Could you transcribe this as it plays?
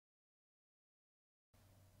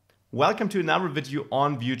Welcome to another video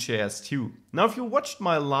on VueJS 2. Now if you watched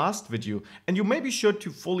my last video, and you may be sure to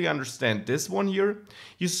fully understand this one here,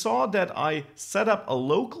 you saw that I set up a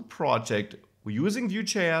local project using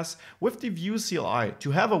VueJS with the Vue CLI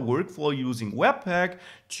to have a workflow using Webpack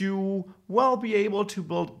to, well, be able to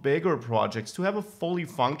build bigger projects, to have a fully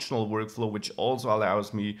functional workflow which also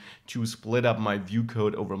allows me to split up my Vue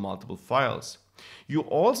code over multiple files. You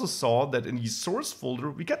also saw that in the source folder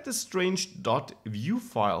we got this strange .vue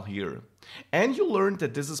file here. And you learned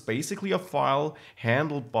that this is basically a file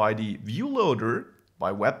handled by the Vue loader,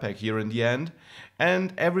 by Webpack here in the end,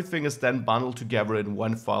 and everything is then bundled together in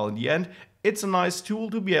one file in the end. It's a nice tool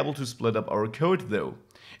to be able to split up our code though.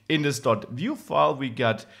 In this .vue file we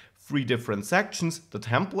got three different sections: the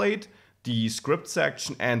template, the script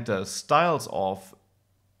section, and the styles of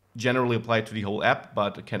generally applied to the whole app,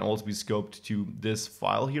 but it can also be scoped to this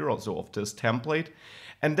file here, also of this template.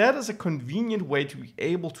 And that is a convenient way to be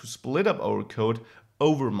able to split up our code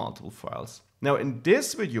over multiple files. Now in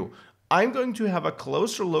this video, I'm going to have a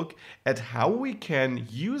closer look at how we can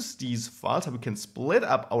use these files, how we can split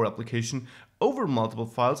up our application over multiple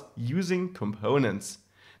files using components.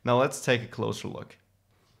 Now let's take a closer look.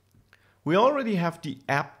 We already have the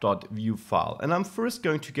app.vue file, and I'm first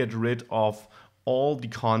going to get rid of all the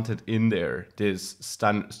content in there, this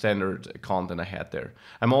standard content I had there.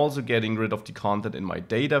 I'm also getting rid of the content in my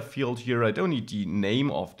data field here. I don't need the name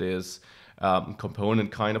of this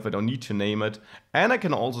component, I don't need to name it. And I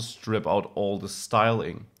can also strip out all the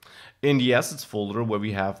styling. In the assets folder where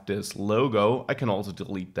we have this logo, I can also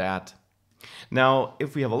delete that. Now,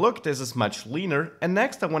 if we have a look, this is much leaner. And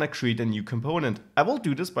next I want to create a new component. I will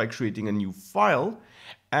do this by creating a new file,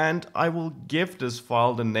 and I will give this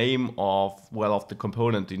file the name of the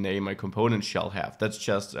component, the name my component shall have. That's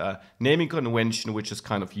just a naming convention which is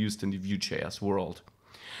kind of used in the Vue.js world.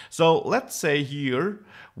 So let's say here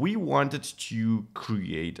we wanted to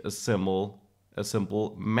create a simple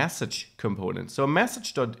message component. So a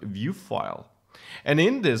message.vue file. And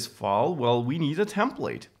in this file, well, we need a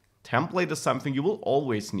template. Template is something you will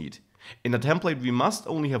always need. In a template, we must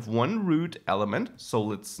only have one root element. So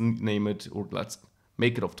let's name it, or let's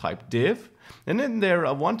make it of type div. And in there,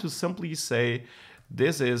 I want to simply say,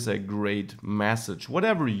 this is a great message,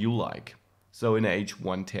 whatever you like. So in a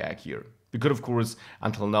h1 tag here. We could, of course,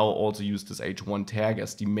 until now also use this h1 tag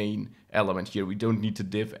as the main element here. We don't need to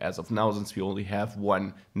div as of now since we only have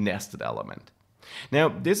one nested element. Now,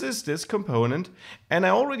 this is this component, and I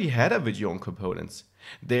already had a video on components.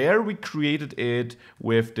 There we created it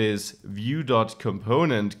with this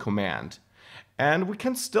vue.component command. And we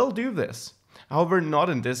can still do this. However, not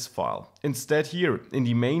in this file. Instead here in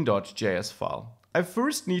the main.js file. I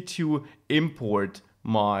first need to import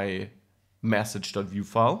my message.vue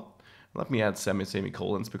file. Let me add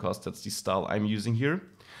semicolons because that's the style I'm using here.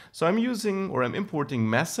 So I'm importing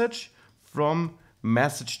message from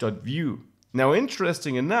message.vue. Now,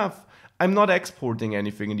 interesting enough, I'm not exporting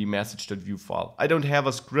anything in the message.vue file. I don't have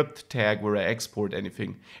a script tag where I export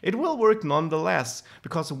anything. It will work nonetheless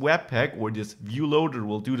because Webpack or this Vue loader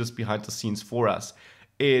will do this behind the scenes for us.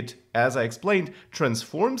 It, as I explained,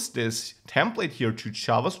 transforms this template here to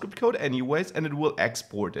JavaScript code anyways, and it will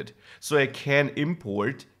export it. So I can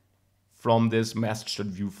import from this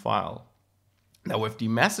message.vue file. Now with the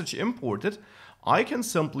message imported, I can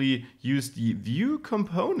simply use the Vue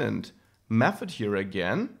component method here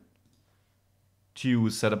again to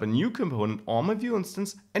set up a new component on my Vue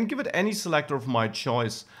instance and give it any selector of my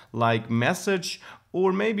choice, like message,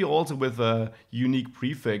 or maybe also with a unique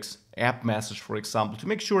prefix, app message for example, to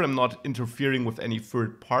make sure I'm not interfering with any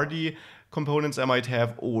third-party components I might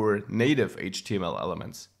have or native HTML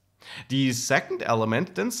elements. The second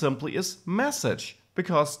element then simply is message,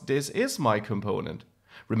 because this is my component.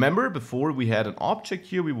 Remember, before we had an object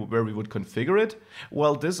here where we would configure it?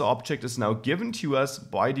 Well, this object is now given to us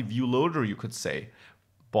by the Vue loader, you could say,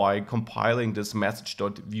 by compiling this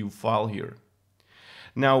message.vue file here.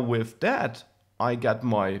 Now with that, I got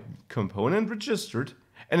my component registered,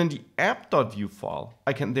 and in the app.vue file,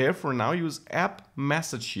 I can therefore now use app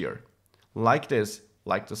message here, like this,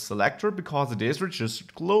 like the selector, because it is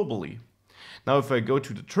registered globally. Now if I go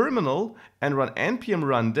to the terminal and run npm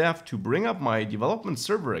run dev to bring up my development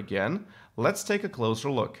server again, let's take a closer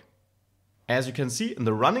look. As you can see in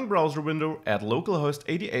the running browser window at localhost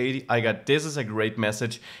 8080, I got this is a great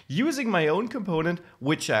message using my own component,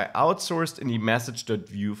 which I outsourced in the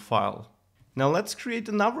message.vue file. Now let's create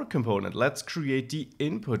another component. Let's create the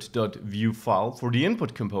input.vue file for the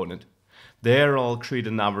input component. There I'll create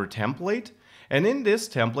another template. And in this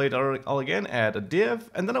template, I'll again add a div,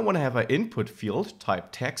 and then I want to have an input field, type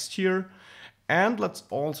text here, And let's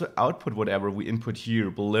also output whatever we input here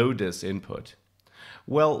below this input.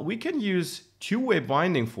 Well, we can use two-way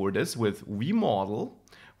binding for this with vModel.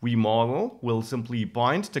 vModel will simply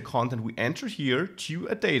bind the content we enter here to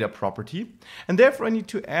a data property, and therefore I need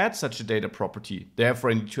to add such a data property.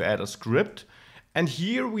 Therefore I need to add a script, and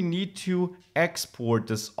here we need to export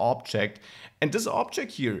this object. And this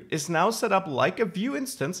object here is now set up like a Vue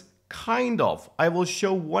instance, kind of. I will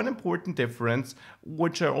show one important difference,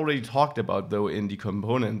 which I already talked about though in the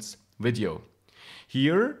components video.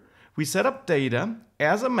 Here we set up data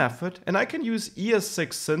as a method, and I can use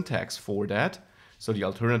ES6 syntax for that. So the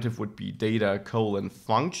alternative would be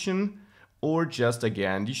data:function, or just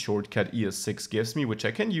again the shortcut ES6 gives me, which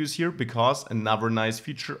I can use here because another nice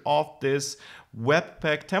feature of this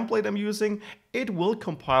Webpack template I'm using, it will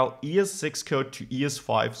compile ES6 code to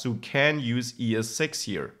ES5, so can use ES6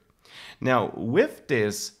 here. Now with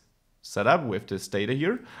this setup, with this data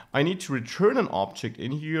here, I need to return an object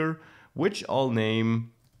in here, which I'll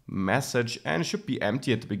name message, and it should be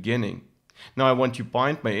empty at the beginning. Now I want to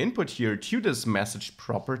bind my input here to this message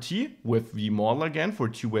property with vModel again for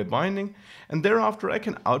two-way binding, and thereafter I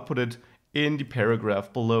can output it in the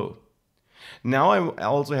paragraph below. Now I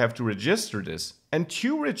also have to register this, and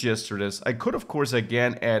to register this I could of course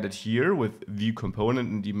again add it here with Vue component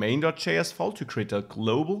in the main.js file to create a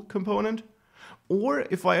global component, or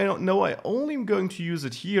if I don't know I only am going to use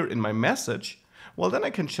it here in my message, well then I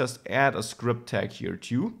can just add a script tag here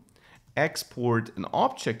too, export an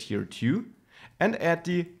object here too, and add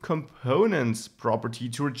the components property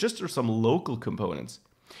to register some local components.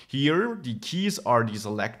 Here the keys are the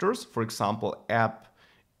selectors, for example app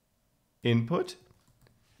input,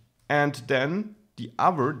 and then the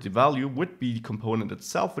value would be the component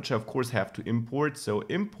itself, which I of course have to import. So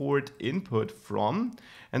import input from,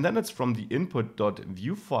 and then it's from the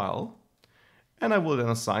input.vue file, and I will then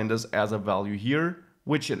assign this as a value here,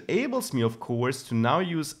 which enables me of course to now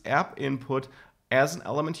use app input as an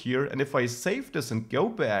element here. And if I save this and go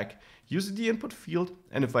back using the input field,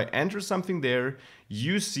 and if I enter something there,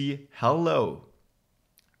 you see hello.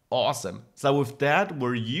 Awesome. So with that,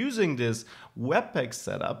 we're using this Webpack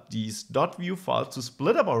setup, these .vue files, to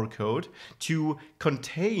split up our code to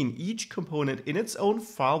contain each component in its own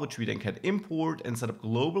file, which we then can import and set up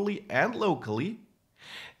globally and locally.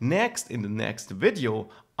 Next, in the next video,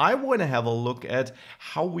 I want to have a look at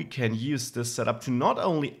how we can use this setup to not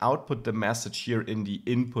only output the message here in the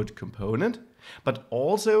input component, but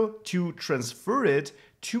also to transfer it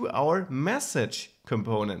to our message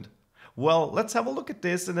component. Well, let's have a look at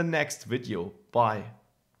this in the next video. Bye.